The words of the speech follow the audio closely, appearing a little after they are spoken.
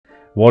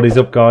What is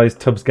up, guys?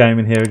 Tubbs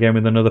Gaming here again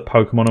with another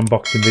Pokemon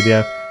unboxing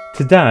video.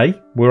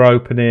 Today we're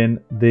opening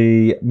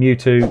the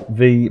Mewtwo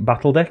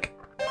V-Battle Deck.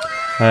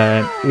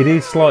 It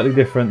is slightly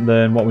different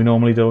than what we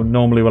normally do.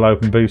 Normally we'll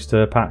open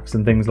booster packs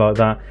and things like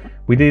that.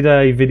 We did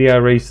a video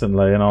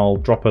recently, and I'll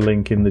drop a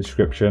link in the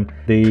description,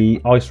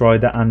 the Ice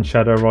Rider and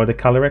Shadow Rider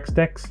Calyrex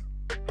decks.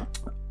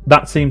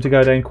 That seemed to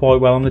go down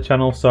quite well on the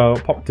channel, so I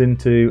popped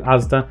into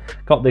Asda,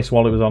 got this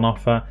while it was on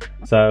offer.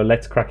 So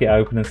let's crack it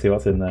open and see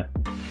what's in there.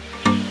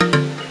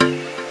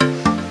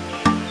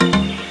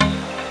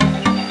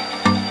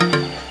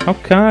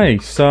 Okay,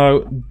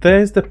 so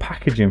there's the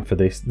packaging for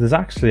this. There's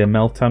actually a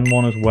Meltan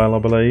one as well, I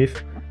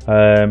believe.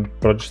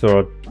 But I just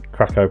thought I'd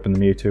crack open the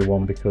Mewtwo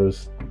one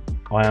because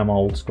I am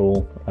old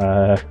school.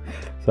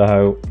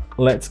 So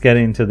let's get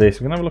into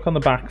this. We're going to have a look on the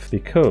back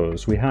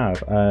because we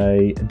have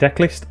a deck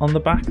list on the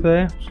back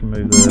there. Just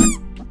move the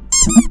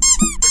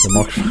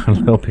microphone a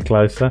little bit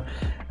closer.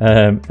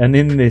 And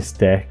in this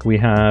deck we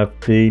have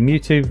the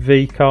Mewtwo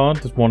V card.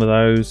 There's one of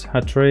those.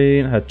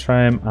 Hatrine,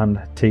 Hatrem and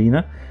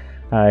Hatina.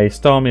 A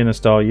Starmie and a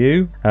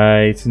Staryu.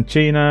 A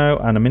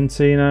Cinccino and a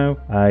Mincino.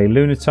 A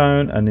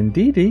Lunatone and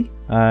Indeedee.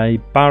 A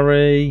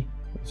Barry.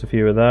 There's a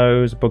few of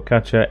those.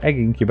 Bugcatcher, Egg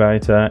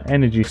Incubator,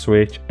 Energy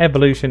Switch,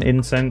 Evolution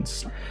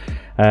Incense,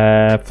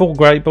 4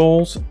 Great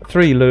Balls,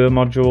 3 Lure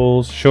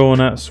Modules,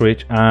 Shauna,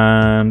 Switch,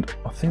 and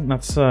I think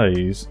that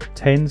says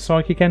 10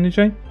 Psychic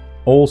Energy.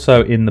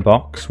 Also in the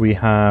box we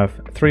have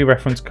 3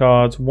 reference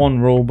cards, 1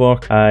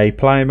 rulebook, a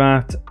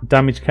playmat,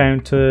 damage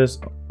counters,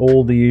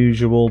 all the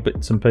usual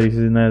bits and pieces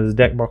in there. There's a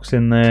deck box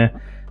in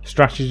there,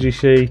 strategy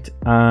sheet,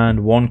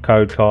 and 1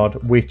 code card,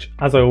 which,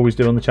 as I always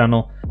do on the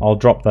channel, I'll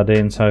drop that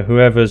in, so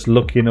whoever's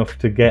lucky enough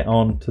to get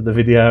on to the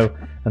video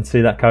and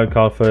see that code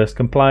card first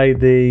can play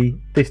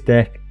this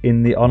deck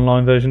in the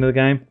online version of the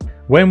game.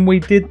 When we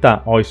did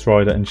that Ice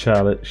Rider and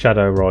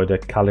Shadow Rider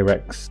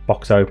Calyrex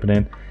box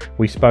opening,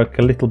 we spoke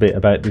a little bit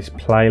about this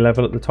play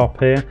level at the top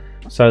here.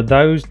 So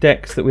those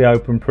decks that we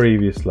opened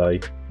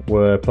previously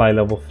were play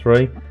level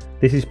 3.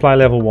 This is play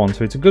level 1,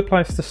 so it's a good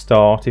place to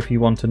start if you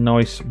want a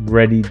nice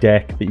ready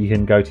deck that you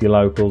can go to your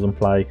locals and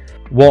play.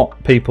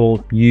 What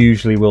people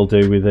usually will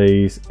do with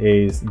these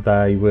is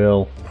they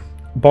will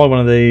buy one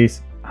of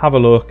these, have a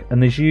look,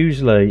 and there's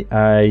usually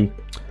a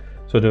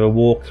sort of a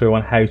walkthrough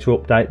on how to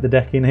update the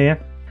deck in here.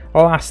 The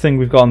last thing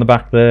we've got on the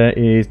back there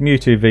is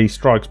Mewtwo V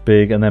strikes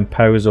big and then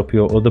powers up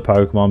your other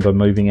Pokemon by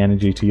moving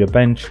energy to your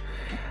bench.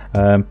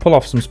 Pull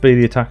off some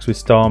speedy attacks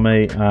with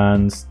Starmie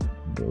and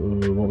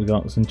what we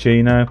got,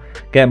 Cinccino.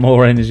 Get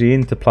more energy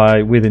into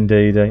play with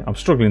Indeedee. I'm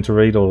struggling to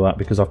read all that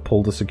because I've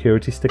pulled the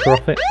security sticker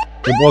off it.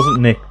 It wasn't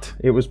nicked,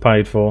 it was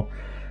paid for.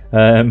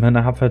 And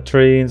I have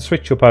Hatrine,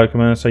 switch your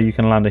Pokemon so you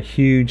can land a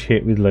huge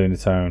hit with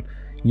Lunatone.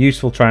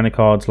 Useful trainer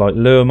cards like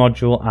Lure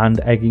Module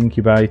and Egg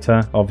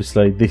Incubator.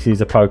 Obviously this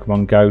is a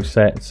Pokemon Go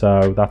set,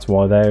 so that's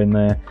why they're in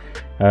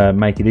there.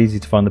 Make it easy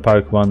to find the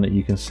Pokemon that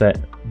you can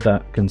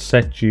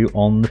set you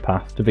on the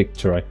path to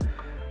victory.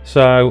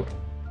 So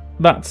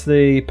that's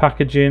the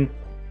packaging.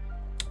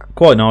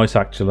 Quite nice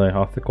actually.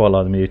 I quite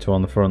like the Mewtwo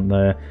on the front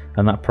there,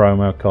 and that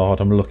promo card.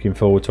 I'm looking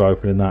forward to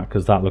opening that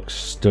because that looks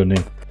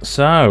stunning.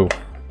 So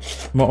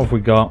what have we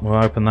got? We'll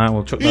open that.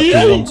 We'll chuck that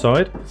to one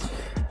side.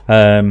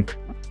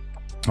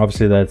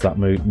 Obviously there's that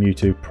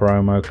Mewtwo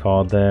promo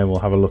card there. We'll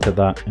have a look at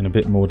that in a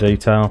bit more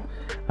detail.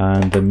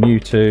 And the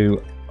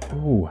Mewtwo,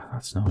 oh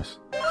that's nice,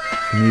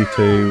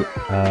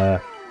 Mewtwo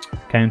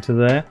counter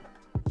there.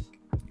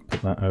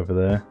 Put that over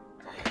there.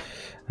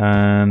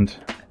 And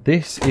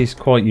this is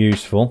quite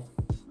useful,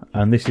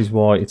 and this is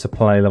why it's a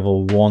play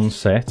level 1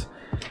 set,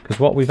 because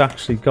what we've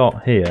actually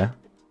got here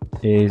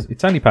is,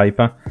 it's only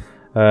paper,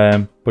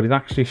 but it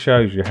actually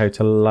shows you how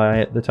to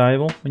lay at the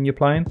table when you're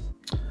playing.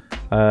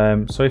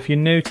 So if you're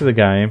new to the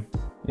game,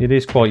 it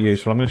is quite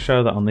useful. I'm going to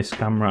show that on this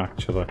camera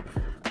actually.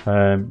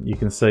 You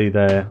can see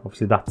there,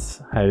 obviously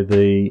that's how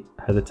the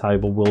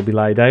table will be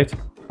laid out.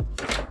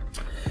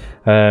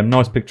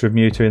 Nice picture of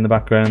Mewtwo in the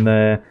background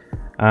there,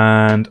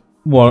 and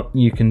what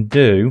you can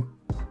do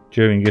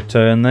during your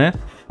turn there,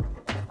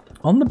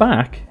 on the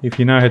back, if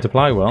you know how to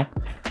play well,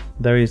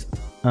 there is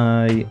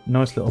a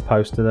nice little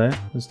poster there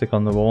to stick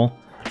on the wall.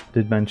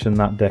 Did mention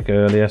that deck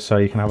earlier, so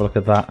you can have a look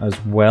at that as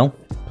well.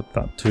 Put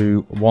that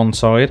to one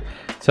side.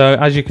 So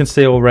as you can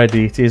see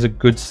already, it is a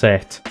good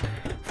set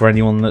for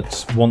anyone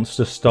that wants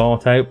to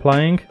start out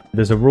playing.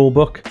 There's a rule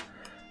book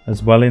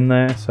as well in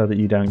there so that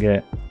you don't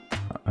get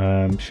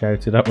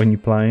shouted at when you're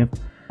playing,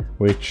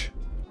 which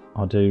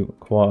I do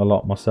quite a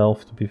lot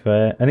myself, to be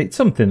fair, and it's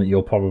something that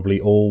you'll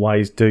probably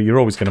always do. You're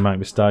always going to make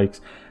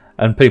mistakes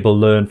and people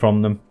learn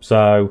from them,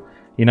 so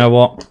you know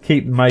what,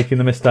 keep making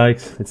the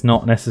mistakes. It's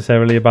not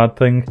necessarily a bad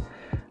thing.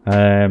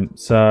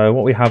 So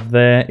what we have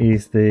there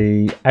is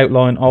the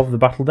outline of the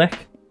battle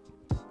deck.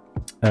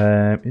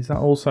 Is that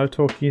also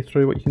talking you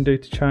through what you can do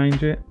to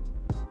change it?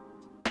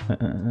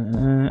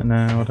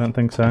 No, I don't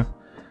think so.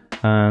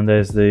 And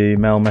there's the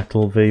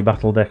Melmetal V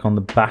Battle Deck on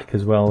the back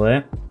as well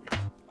there.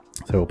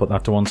 So we'll put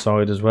that to one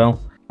side as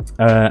well.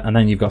 And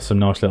then you've got some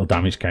nice little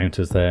damage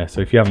counters there.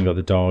 So if you haven't got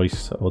the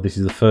dice, or this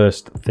is the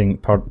first thing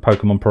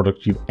Pokemon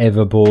product you've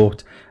ever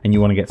bought, and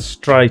you want to get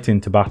straight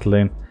into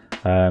battling,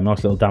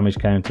 nice little damage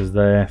counters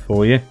there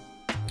for you.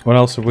 What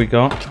else have we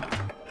got?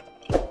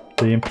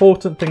 The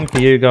important thing for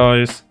you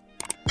guys,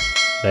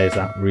 there's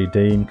that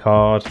redeem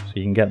card. So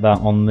you can get that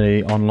on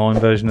the online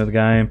version of the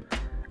game,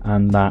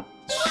 and that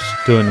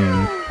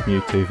stunning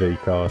Mewtwo V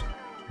card.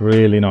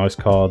 Really nice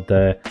card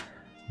there.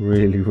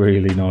 Really,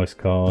 really nice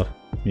card.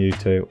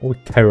 Mewtwo. Oh,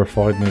 it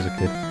terrified me as a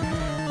kid.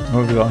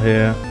 What have we got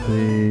here?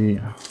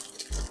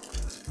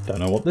 Don't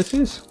know what this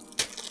is.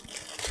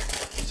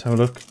 Let's have a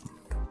look.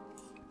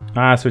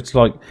 So it's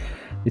like,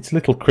 it's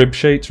little crib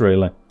sheets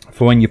really.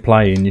 For when you're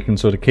playing, you can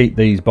sort of keep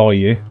these by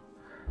you.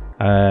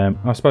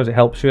 I suppose it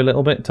helps you a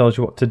little bit. It tells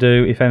you what to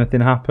do if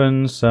anything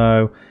happens.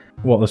 So,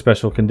 what are the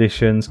special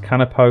conditions?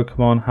 Can a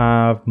Pokemon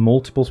have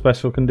multiple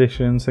special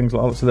conditions? Things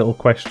like lots of little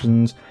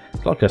questions.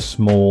 It's like a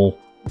small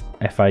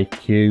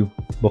FAQ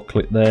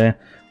booklet there.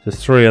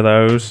 There's 3 of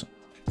those,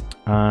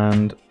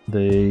 and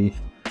the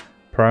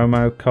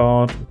promo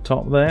card at the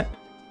top there,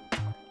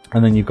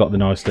 and then you've got the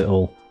nice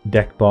little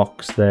deck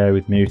box there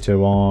with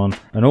Mewtwo on,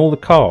 and all the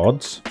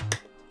cards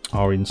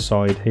are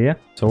inside here.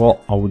 So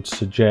what I would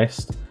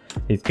suggest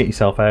is get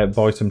yourself out,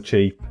 buy some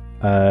cheap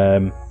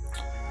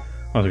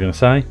what was I going to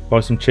say? Buy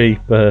some cheap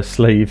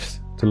sleeves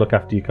to look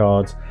after your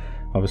cards.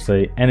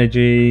 Obviously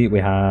Energy, we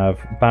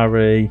have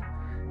Barry,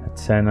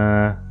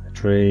 Athena,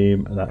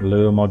 Dream, that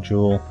Lure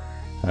module,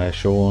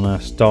 Shauna,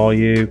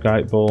 Staryu,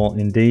 Great Ball,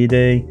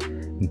 Indeedee,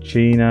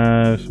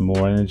 Chino, some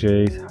more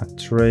Energies,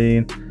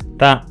 Hatrine.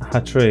 That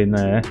Hatrine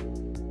there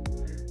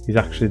is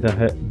actually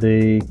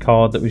the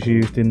card that was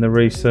used in the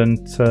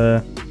recent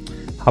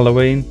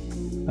Halloween.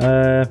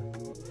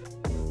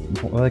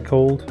 What were they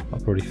called?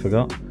 I've already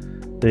forgot.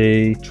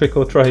 The Trick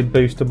or Trade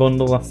Booster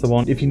Bundle, that's the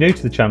one. If you're new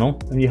to the channel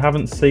and you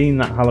haven't seen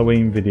that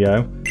Halloween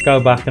video, go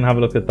back and have a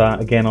look at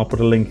that. Again, I'll put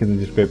a link in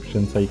the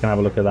description so you can have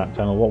a look at that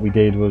channel. What we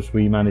did was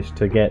we managed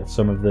to get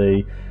some of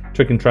the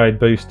Trick and Trade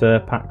Booster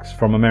packs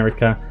from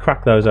America,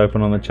 crack those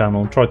open on the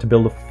channel, and tried to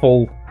build a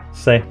full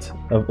set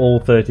of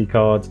all 30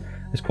 cards.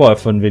 It's quite a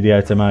fun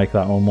video to make,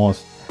 that one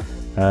was.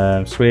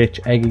 Switch,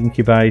 Egg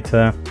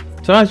Incubator.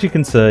 So as you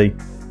can see,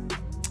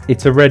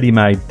 it's a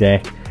ready-made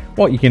deck.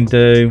 What you can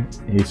do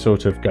is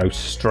sort of go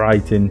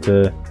straight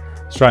into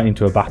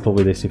a battle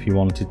with this if you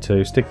wanted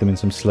to. Stick them in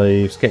some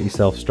sleeves, get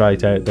yourself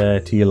straight out there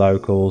to your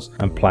locals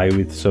and play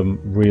with some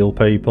real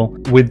people.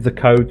 With the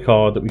code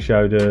card that we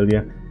showed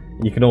earlier,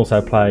 you can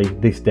also play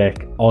this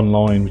deck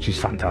online, which is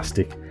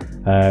fantastic.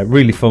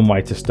 Really fun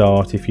way to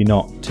start if you're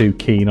not too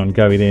keen on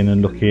going in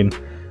and looking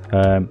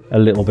a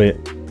little bit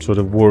sort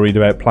of worried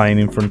about playing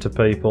in front of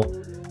people.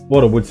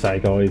 What I would say,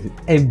 guys, is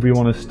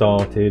everyone has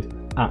started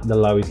at the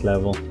lowest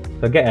level.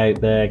 So get out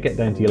there, get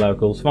down to your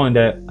locals, find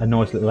out a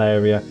nice little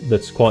area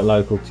that's quite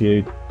local to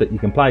you that you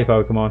can play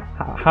Pokemon.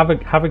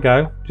 Have a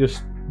go,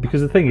 just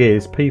because the thing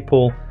is, the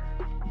people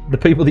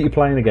that you're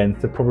playing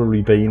against have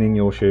probably been in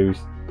your shoes,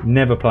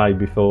 never played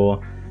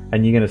before,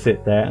 and you're going to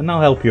sit there and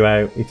they'll help you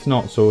out. It's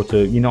not sort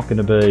of, you're not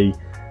going to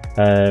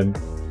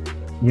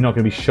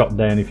be shot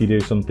down if you do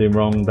something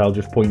wrong. They'll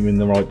just point you in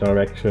the right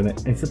direction.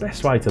 It's the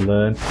best way to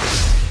learn.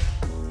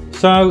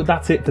 So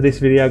that's it for this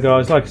video,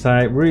 guys. Like I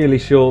say, really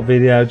short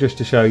video just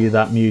to show you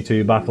that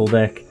Mewtwo battle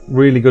deck.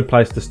 Really good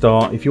place to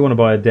start if you want to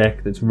buy a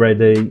deck that's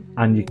ready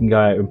and you can go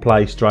out and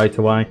play straight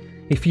away.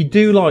 If you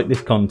do like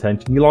this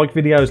content and you like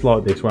videos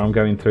like this where I'm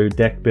going through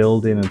deck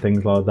building and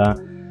things like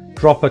that,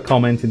 drop a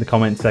comment in the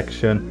comment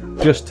section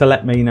just to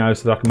let me know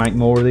so that I can make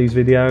more of these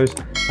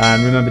videos.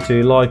 And remember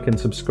to like and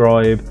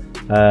subscribe,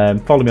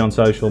 follow me on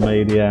social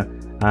media,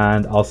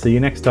 and I'll see you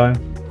next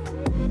time.